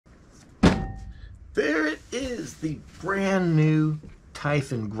There it is, the brand new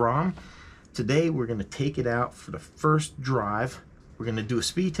Typhon Grom. Today we're going to take it out for the first drive. We're going to do a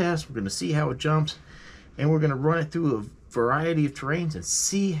speed test, we're going to see how it jumps, and we're going to run it through a variety of terrains and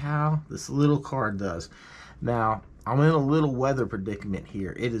see how this little car does. Now, I'm in a little weather predicament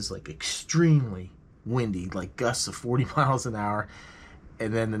here. It is like extremely windy, like gusts of 40 miles an hour,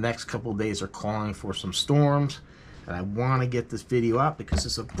 and then the next couple of days are calling for some storms. And I want to get this video out because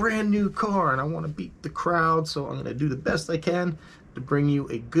it's a brand new car and I want to beat the crowd, so I'm going to do the best I can to bring you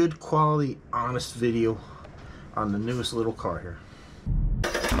a good quality, honest video on the newest little car here.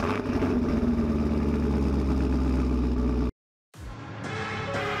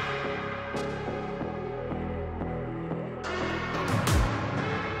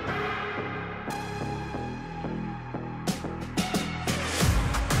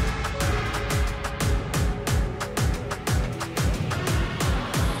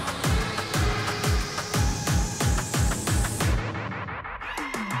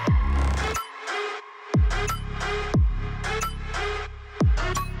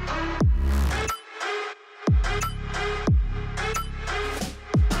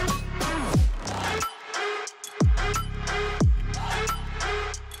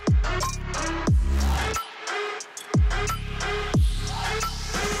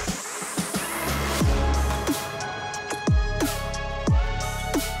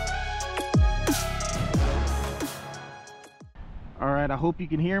 Alright, I hope you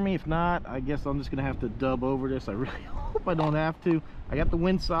can hear me. If not, I guess I'm just gonna have to dub over this. I really hope I don't have to. I got the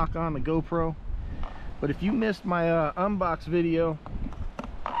windsock on the GoPro, but if you missed my unbox video,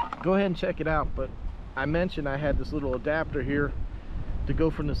 go ahead and check it out. But I mentioned I had this little adapter here to go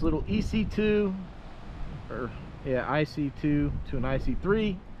from this little EC2 or IC2 to an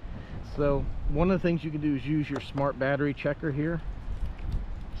IC3. So one of the things you can do is use your smart battery checker here.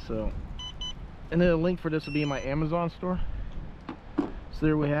 So, and then a link for this will be in my Amazon store. So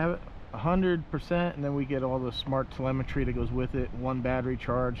there we have it, 100%, and then we get all the smart telemetry that goes with it, one battery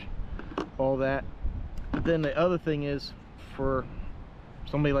charge, all that. But then the other thing is, for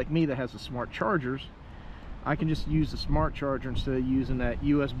somebody like me that has the smart chargers, I can just use the smart charger instead of using that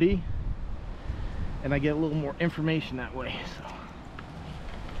USB, and I get a little more information that way. So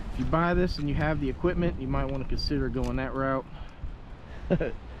if you buy this and you have the equipment, you might want to consider going that route.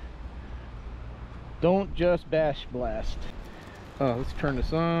 Don't just bash blast. Let's turn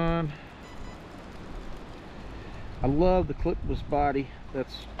this on. I love the clipless body.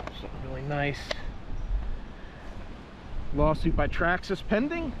 That's something really nice. Lawsuit by Traxxas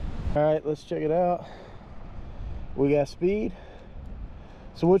pending. All right, let's check it out. We got speed.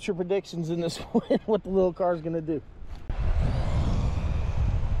 So what's your predictions in this one? What the little car's gonna do?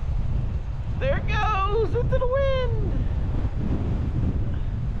 There it goes into the wind.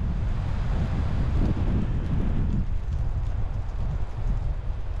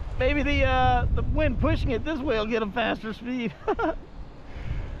 Maybe the wind pushing it this way will get a faster speed.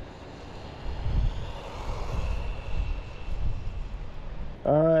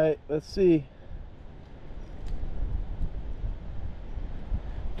 All right, let's see.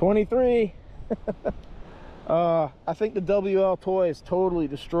 23. I think the WL toy has totally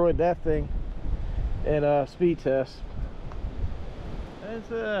destroyed that thing in speed test.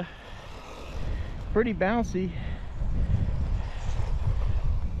 It's pretty bouncy.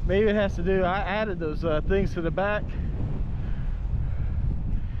 Maybe it has to do, I added those things to the back,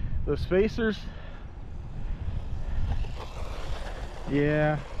 those spacers.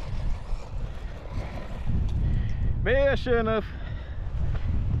 Yeah, maybe I shouldn't have.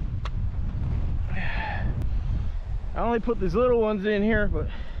 I only put these little ones in here, but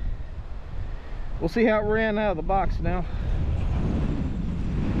we'll see how it ran out of the box now.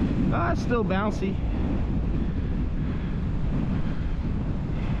 It's still bouncy.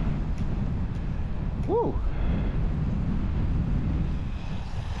 Woo.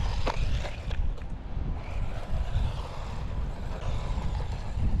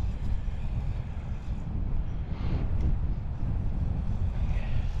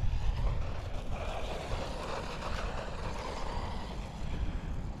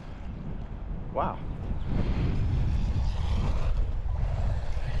 Wow.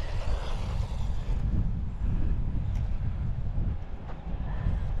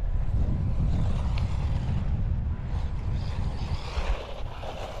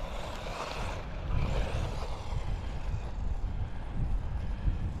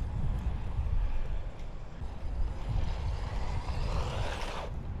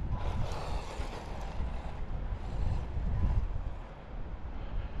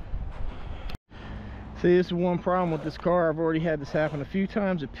 See, this is one problem with this car. I've already had this happen a few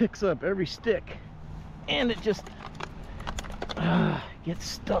times. It picks up every stick and it just gets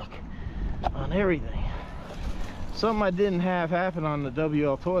stuck on everything. Something I didn't have happen on the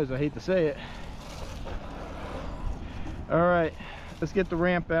WL toys, I hate to say it. All right, let's get the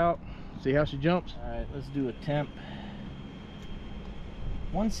ramp out, see how she jumps. All right, let's do a temp.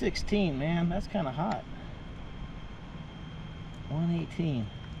 116, man, that's kind of hot. 118.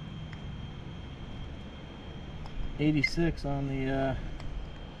 86 on the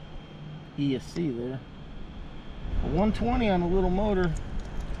ESC there. 120 on the little motor.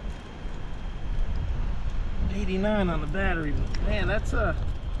 89 on the battery. But man, that's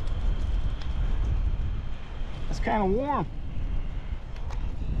kind of warm.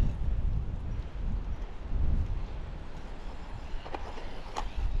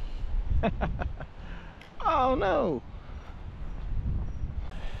 Oh no.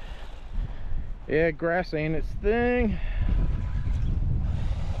 Yeah, grass ain't its thing.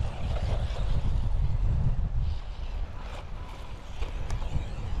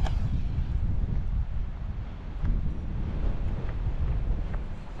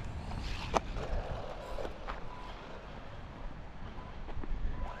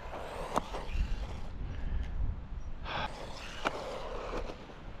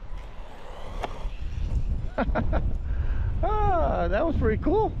 Ah, that was pretty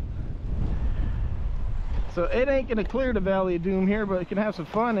cool. So it ain't gonna clear the Valley of Doom here, but it can have some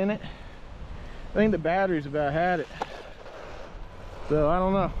fun in it. I think the battery's about had it. So I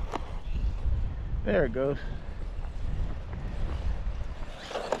don't know. There it goes.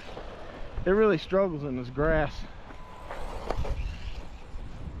 It really struggles in this grass.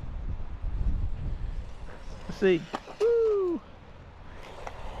 Let's see. Woo.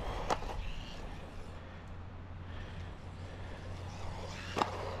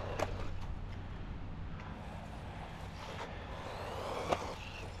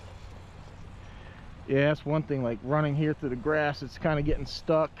 Yeah, that's one thing, like running here through the grass, it's kind of getting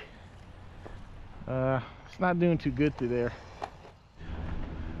stuck. It's not doing too good through there.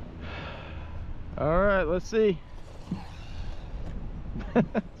 All right, let's see.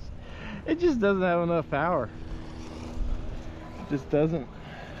 It just doesn't have enough power. It just doesn't.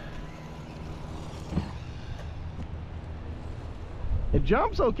 It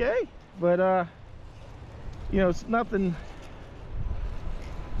jumps okay, but you know, it's nothing.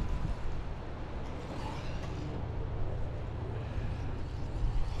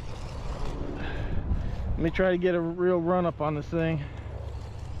 Let me try to get a real run up on this thing.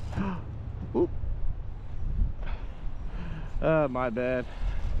 Oop. My bad.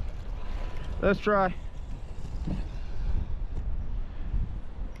 Let's try.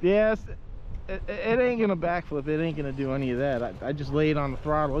 Yes, it ain't gonna backflip. It ain't gonna do any of that. I just laid on the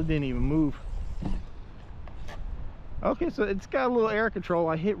throttle. It didn't even move. Okay, so it's got a little air control.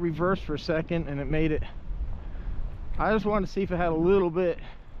 I hit reverse for a second and it made it. I just wanted to see if it had a little bit.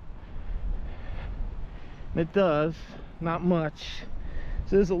 It does, not much.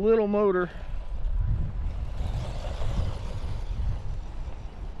 So there's a little motor.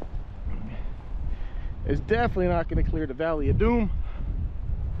 It's definitely not going to clear the Valley of Doom.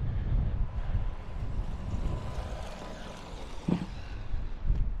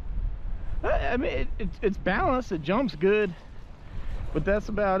 I mean, it's balanced. It jumps good, but that's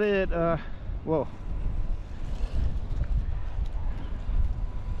about it. Whoa.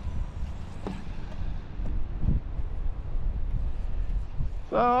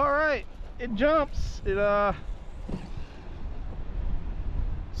 So, all right, it jumps. So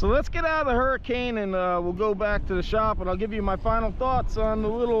let's get out of the Hurricane and we'll go back to the shop and I'll give you my final thoughts on the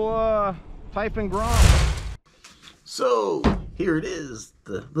little Typhon Grom. So here it is,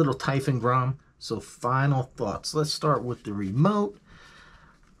 the little Typhon Grom. So final thoughts. Let's start with the remote.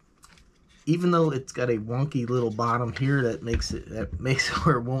 Even though it's got a wonky little bottom here that makes it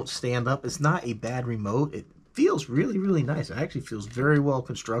where it won't stand up, it's not a bad remote. It feels really nice. It actually feels very well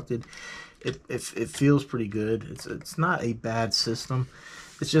constructed. It feels pretty good. It's not a bad system.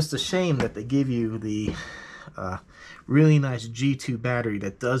 It's just a shame that they give you the really nice G2 battery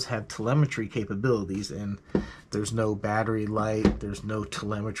that does have telemetry capabilities, and there's no battery light, there's no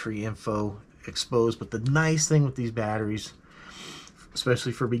telemetry info exposed. But the nice thing with these batteries,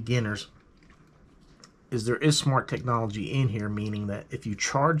 especially for beginners, is there is smart technology in here, meaning that if you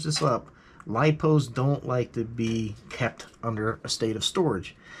charge this up, LiPos don't like to be kept under a state of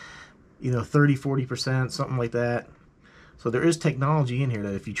storage, you know, 30-40%, something like that. So there is technology in here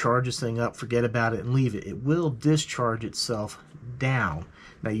that if you charge this thing up, forget about it and leave it, it will discharge itself down.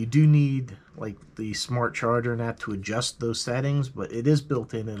 Now you do need like the smart charger and that to adjust those settings, but it is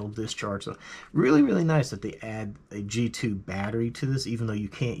built in, it'll discharge. So really, really nice that they add a G2 battery to this, even though you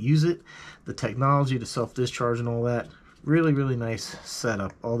can't use it. The technology to self-discharge and all that, really, really nice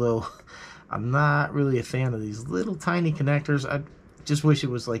setup. Although I'm not really a fan of these little tiny connectors. I just wish it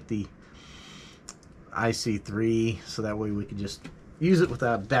was like the IC3, so that way we could just use it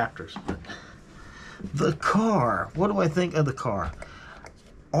without adapters. But the car, what do I think of the car?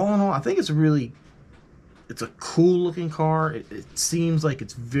 All in all, I think it's a cool looking car. It seems like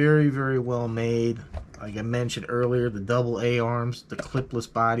it's very, very well made. Like I mentioned earlier, the double A arms, the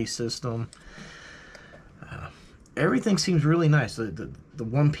clipless body system. Everything seems really nice. The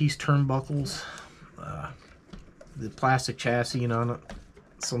one-piece turnbuckles, the plastic chassis, you know,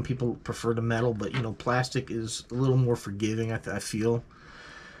 some people prefer the metal, but, you know, plastic is a little more forgiving, I feel.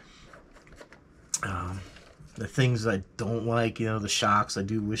 The things I don't like, you know, the shocks, I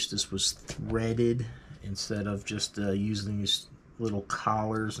do wish this was threaded instead of just using these little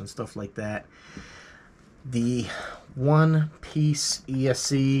collars and stuff like that. The one-piece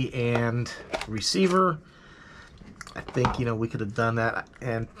ESC and receiver, I think, you know, we could have done that,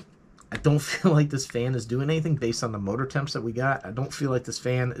 and I don't feel like this fan is doing anything based on the motor temps that we got. I don't feel like this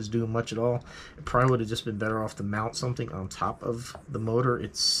fan is doing much at all. It probably would have just been better off to mount something on top of the motor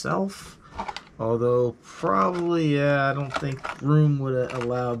itself. Although, probably, yeah, I don't think room would have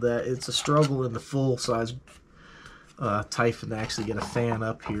allowed that. It's a struggle in the full-size Typhon to actually get a fan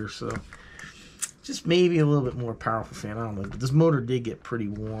up here, so just maybe a little bit more powerful fan. I don't know, but this motor did get pretty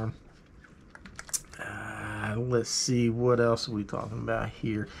warm. Let's see, what else are we talking about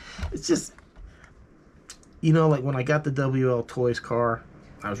here? It's just, you know, like when I got the WL Toys car,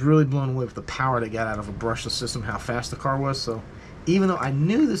 I was really blown away with the power they got out of a brushless system, how fast the car was. So even though I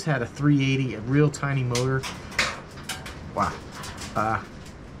knew this had a 380, a real tiny motor, wow, I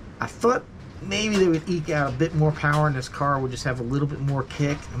thought maybe they would eke out a bit more power and this car would just have a little bit more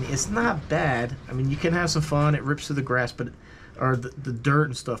kick. I mean, it's not bad. I mean, you can have some fun. It rips through the grass, but or the dirt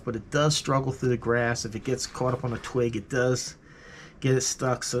and stuff, but it does struggle through the grass. If it gets caught up on a twig, it does get it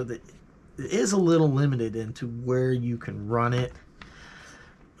stuck, so that it is a little limited into where you can run it.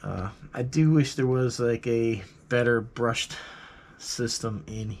 I do wish there was like a better brushed system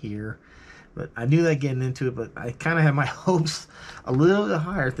in here, but I knew that getting into it, but I kind of had my hopes a little bit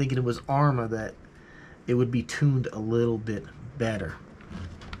higher, thinking it was Arrma, that it would be tuned a little bit better.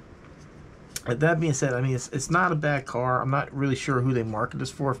 That being said, I mean, it's not a bad car. I'm not really sure who they market this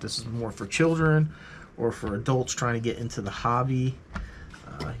for, if this is more for children or for adults trying to get into the hobby.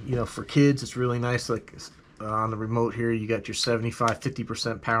 You know, for kids, it's really nice. Like on the remote here, you got your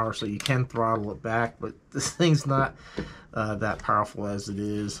 75-50% power, so you can throttle it back, but this thing's not that powerful as it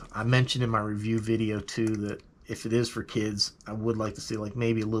is. I mentioned in my review video, too, that if it is for kids, I would like to see like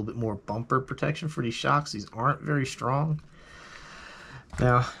maybe a little bit more bumper protection for these shocks. These aren't very strong.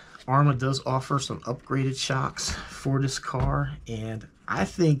 Now, Arrma does offer some upgraded shocks for this car, and I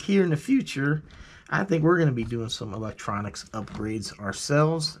think here in the future, I think we're going to be doing some electronics upgrades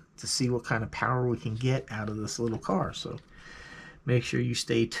ourselves to see what kind of power we can get out of this little car. So make sure you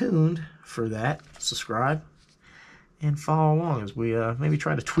stay tuned for that, subscribe, and follow along as we maybe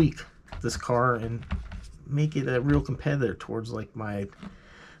try to tweak this car and make it a real competitor towards like my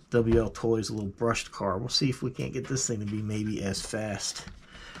WL Toys little brushed car. We'll see if we can't get this thing to be maybe as fast,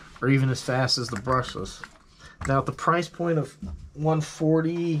 or even as fast as the brushless. Now at the price point of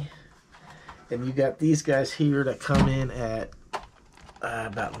 $140, and you got these guys here that come in at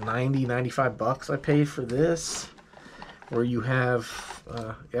about $90-95 I paid for this, where you have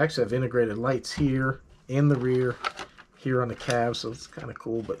you actually have integrated lights here in the rear, here on the cab, so it's kind of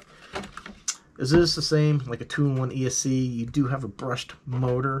cool. But is this the same, like a 2-in-1 ESC? You do have a brushed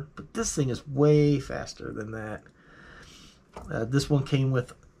motor, but this thing is way faster than that. This one came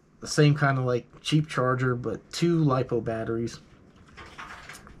with the same kind of like cheap charger, but 2 LiPo batteries.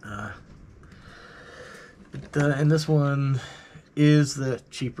 And this one is the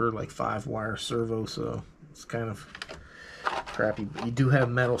cheaper, like 5-wire servo, so it's kind of crappy. But you do have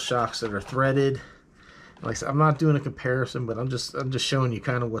metal shocks that are threaded. Like I said, I'm not doing a comparison, but I'm just showing you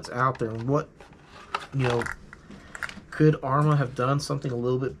kind of what's out there and what, you know, could Arrma have done something a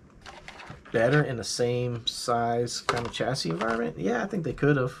little bit better in the same size kind of chassis environment? Yeah, I think they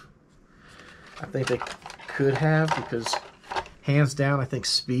could have. I think they could have, because hands down, I think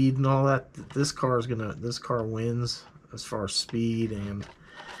speed and all that, this car wins as far as speed. And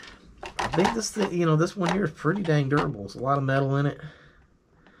I think this thing, you know, this one here is pretty dang durable. There's a lot of metal in it,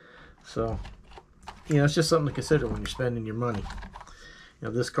 so you know, it's just something to consider when you're spending your money. You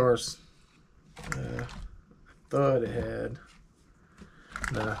know, this car's I thought it had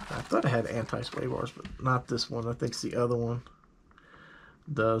Nah, I thought it had anti-sway bars, but not this one. I think it's the other one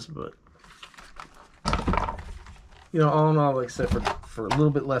does, but you know, all in all, like I said, for a little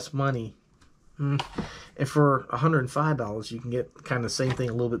bit less money, and for $105, you can get kind of the same thing,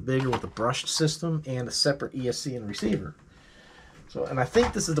 a little bit bigger with a brushed system and a separate ESC and receiver. So, and I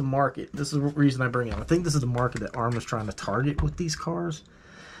think this is the market. This is the reason I bring it up. I think this is the market that Arrma's trying to target with these cars.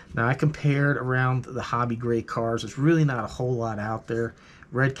 Now, I compared around the hobby grade cars. There's really not a whole lot out there.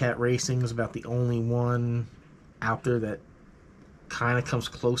 Red Cat Racing is about the only one out there that kind of comes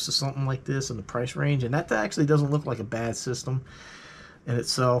close to something like this in the price range, and that actually doesn't look like a bad system in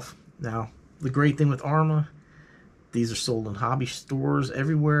itself. Now, the great thing with Arrma, these are sold in hobby stores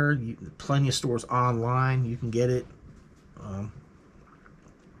everywhere. Plenty of stores online. You can get it.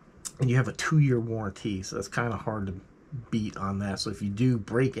 And you have a 2-year warranty, so that's kind of hard to beat on that. So if you do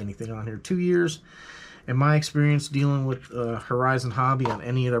break anything on here, 2 years. In my experience dealing with Horizon Hobby on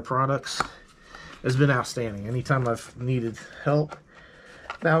any of their products, has been outstanding. Anytime I've needed help.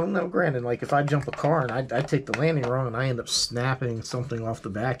 Now granted, like if I jump a car and I take the landing wrong and I end up snapping something off the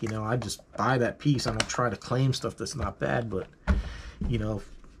back, you know, I just buy that piece. I don't try to claim stuff that's not bad, but you know,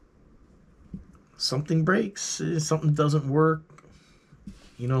 something breaks, something doesn't work,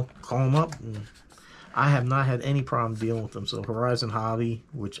 you know, call them up. And I have not had any problem dealing with them. So Horizon Hobby,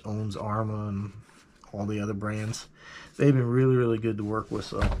 which owns Arrma and all the other brands, they've been really, really good to work with.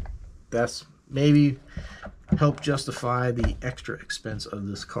 So that's maybe help justify the extra expense of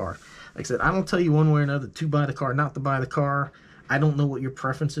this car. Like I said, I don't tell you one way or another to buy the car, not to buy the car. I don't know what your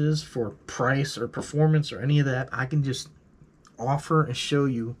preference is for price or performance or any of that. I can just offer and show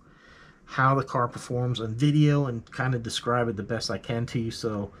you how the car performs on video and kind of describe it the best I can to you,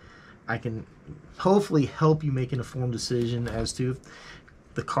 so I can hopefully help you make an informed decision as to if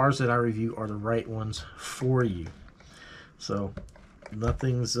the cars that I review are the right ones for you. So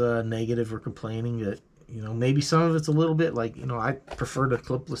nothing's negative or complaining. That, you know, maybe some of it's a little bit like, you know, I prefer the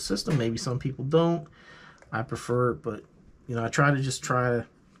clipless system. Maybe some people don't. I prefer it, but you know, I try to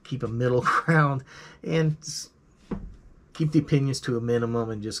keep a middle ground and keep the opinions to a minimum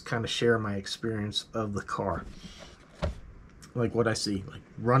and just kind of share my experience of the car. Like what I see, like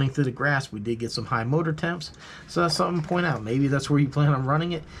running through the grass, we did get some high motor temps, so that's something to point out. Maybe that's where you plan on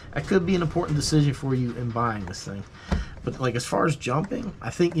running it. That could be an important decision for you in buying this thing. But like as far as jumping,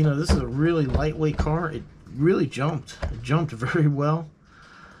 I think, you know, this is a really lightweight car. It really jumped. It jumped very well.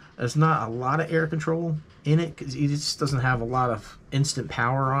 There's not a lot of air control in it because it just doesn't have a lot of instant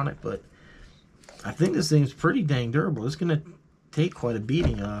power on it, but I think this thing's pretty dang durable. It's going to take quite a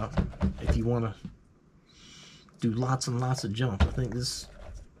beating if you want to do lots and lots of jumps. I think it's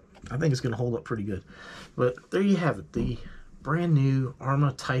going to hold up pretty good. But there you have it, the brand new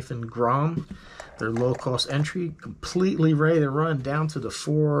Arrma Typhon Grom. Their low-cost entry, completely ready to run, down to the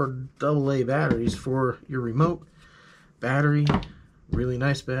 4 AA batteries for your remote battery, really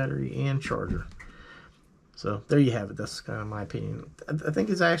nice battery, and charger. So there you have it. That's kind of my opinion. I think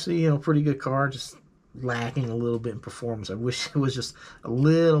it's actually, you know, a pretty good car, just lacking a little bit in performance. I wish it was just a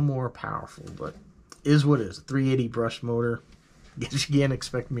little more powerful, but is what it is. A 380 brush motor. You can't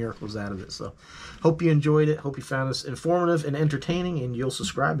expect miracles out of it. So hope you enjoyed it. Hope you found this informative and entertaining, and you'll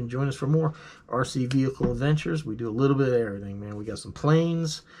subscribe and join us for more RC vehicle adventures. We do a little bit of everything, man. We got some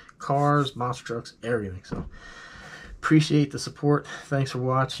planes, cars, monster trucks, everything. So appreciate the support. Thanks for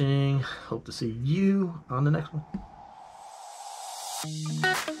watching. Hope to see you on the next one.